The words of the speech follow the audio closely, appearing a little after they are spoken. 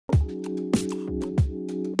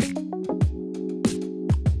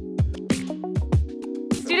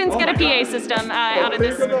students get a PA system out of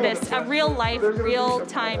this a real-life,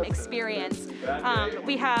 real-time experience.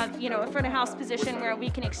 We have, a front of house position where we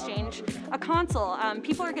can exchange a console.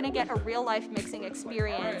 People are going to get a real-life mixing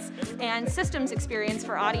experience and systems experience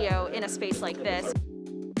for audio in a space like this.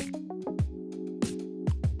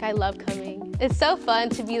 I love coming. It's so fun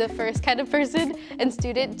to be the first kind of person and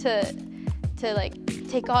student to like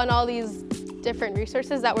take on all these different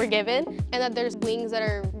resources that we're given, and that there's wings that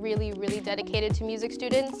are really dedicated to music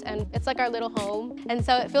students, and it's like our little home. And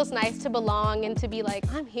so it feels nice to belong and to be like,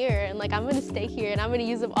 I'm here and like I'm gonna stay here and I'm gonna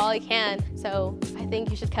use them all I can. So I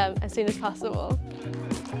think you should come as soon as possible.